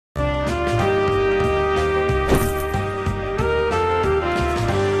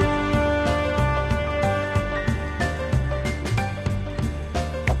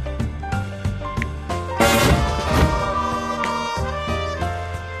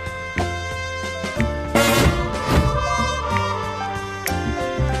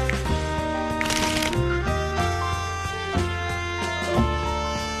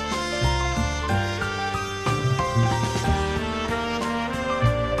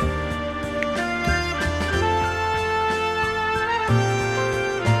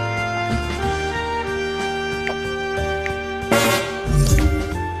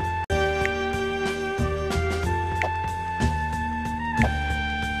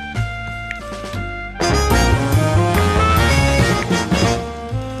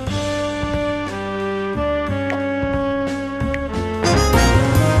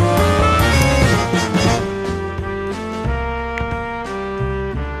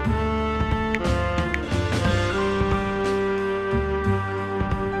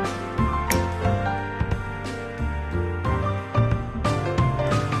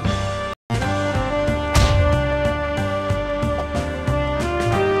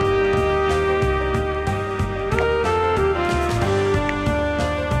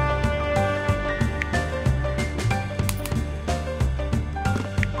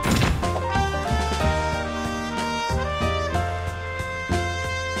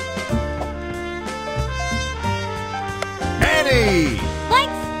Victory!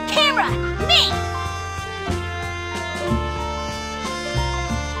 Lights, camera, me!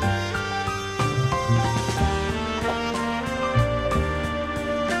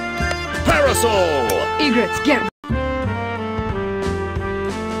 Parasol! Egrets, get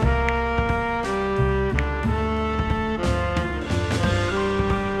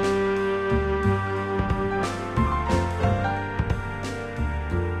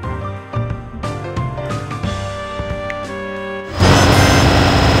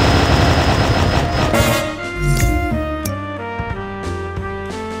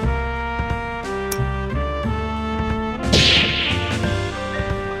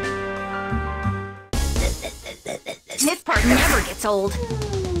This part never gets old.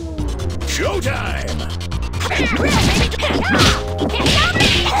 Showtime!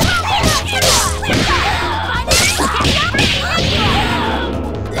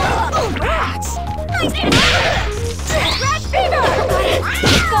 Rats! Nice to Crash fever!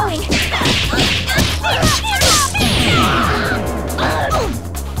 Keep going!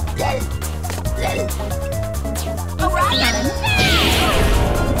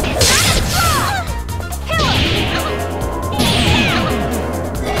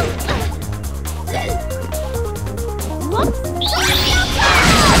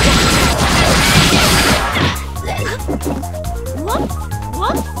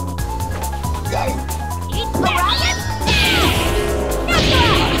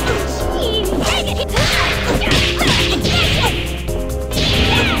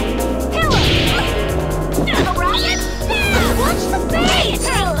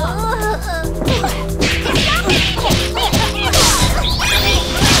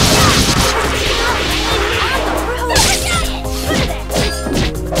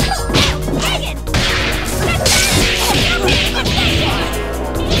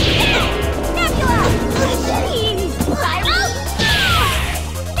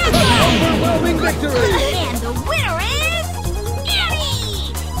 And the winner is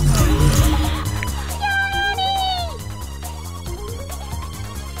Annie!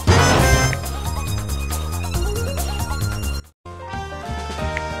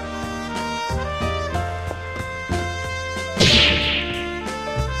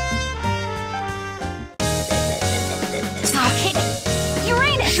 I'll kick it!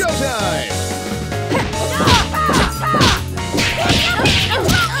 Uranus! Showtime!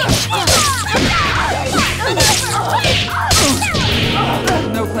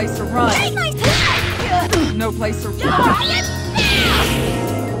 no place to run. No place to run.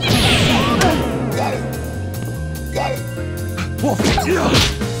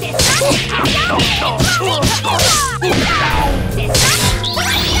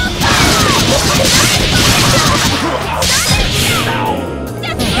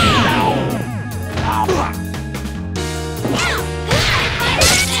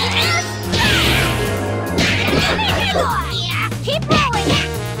 Keep rolling!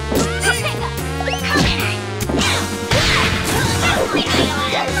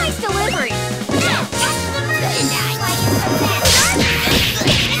 Nice delivery!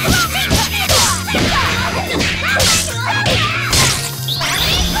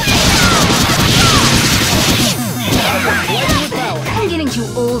 I'm getting too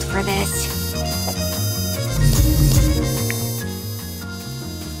old for this.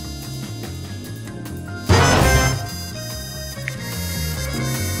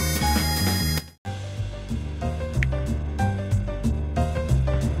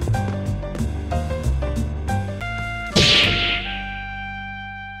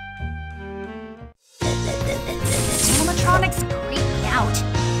 Animatronics creep me out.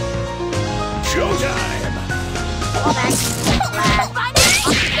 Showtime! All that.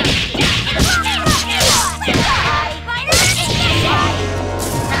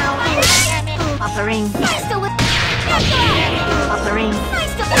 Off the ring. Nice to live. Off the ring.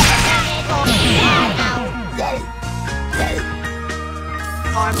 Nice to live.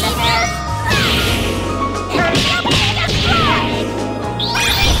 Form the head.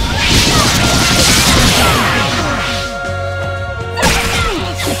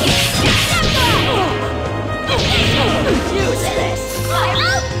 Useless!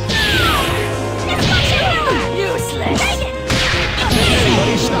 Useless!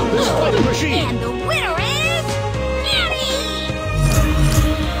 Everybody stop this fighting machine! And the winner is Annie!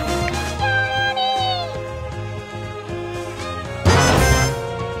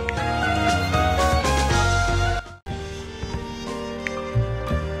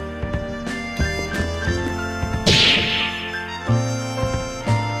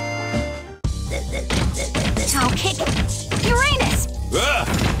 I'll kick Uranus!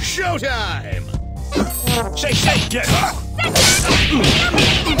 Showtime! Say, get up!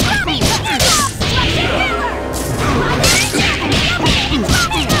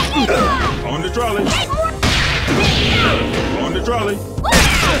 On the trolley. On the trolley.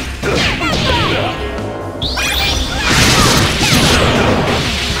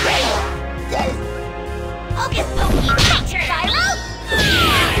 Hocus pocus, Gyro!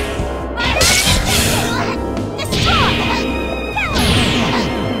 Destroy!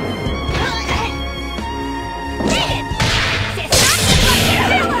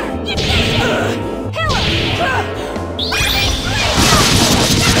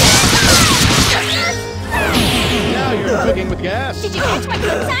 Now you're cooking with gas. Did you catch my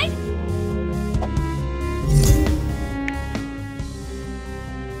good side?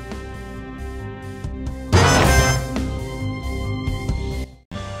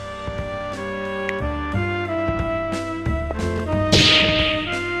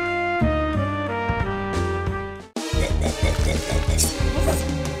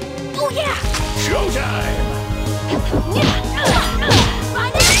 Oh yeah! Showtime! Yeah!